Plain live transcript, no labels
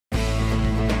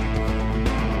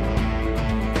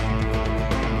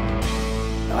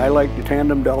I like the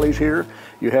tandem dollies here.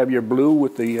 You have your blue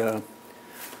with the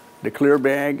clear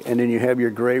bag, and then you have your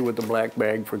gray with the black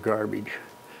bag for garbage.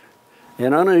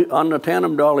 And on the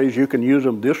tandem dollies, you can use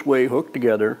them this way, hooked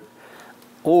together,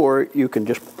 or you can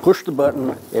just push the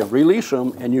button and release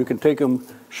them, and you can take them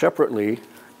separately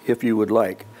if you would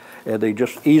like. And they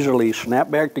just easily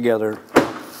snap back together.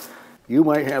 You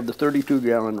might have the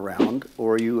 32-gallon round,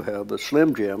 or you have the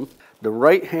Slim Jim. The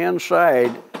right-hand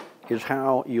side is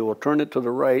how you will turn it to the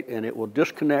right, and it will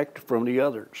disconnect from the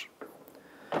others.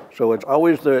 So it's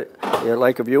always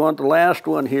like if you want the last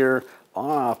one here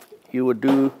off, you would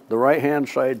do the right-hand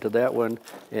side to that one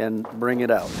and bring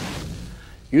it out.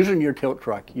 Using your tilt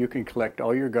truck, you can collect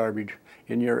all your garbage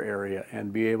in your area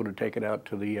and be able to take it out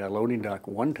to the loading dock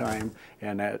one time,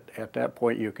 and at that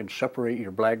point you can separate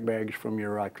your black bags from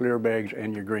your clear bags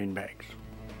and your green bags.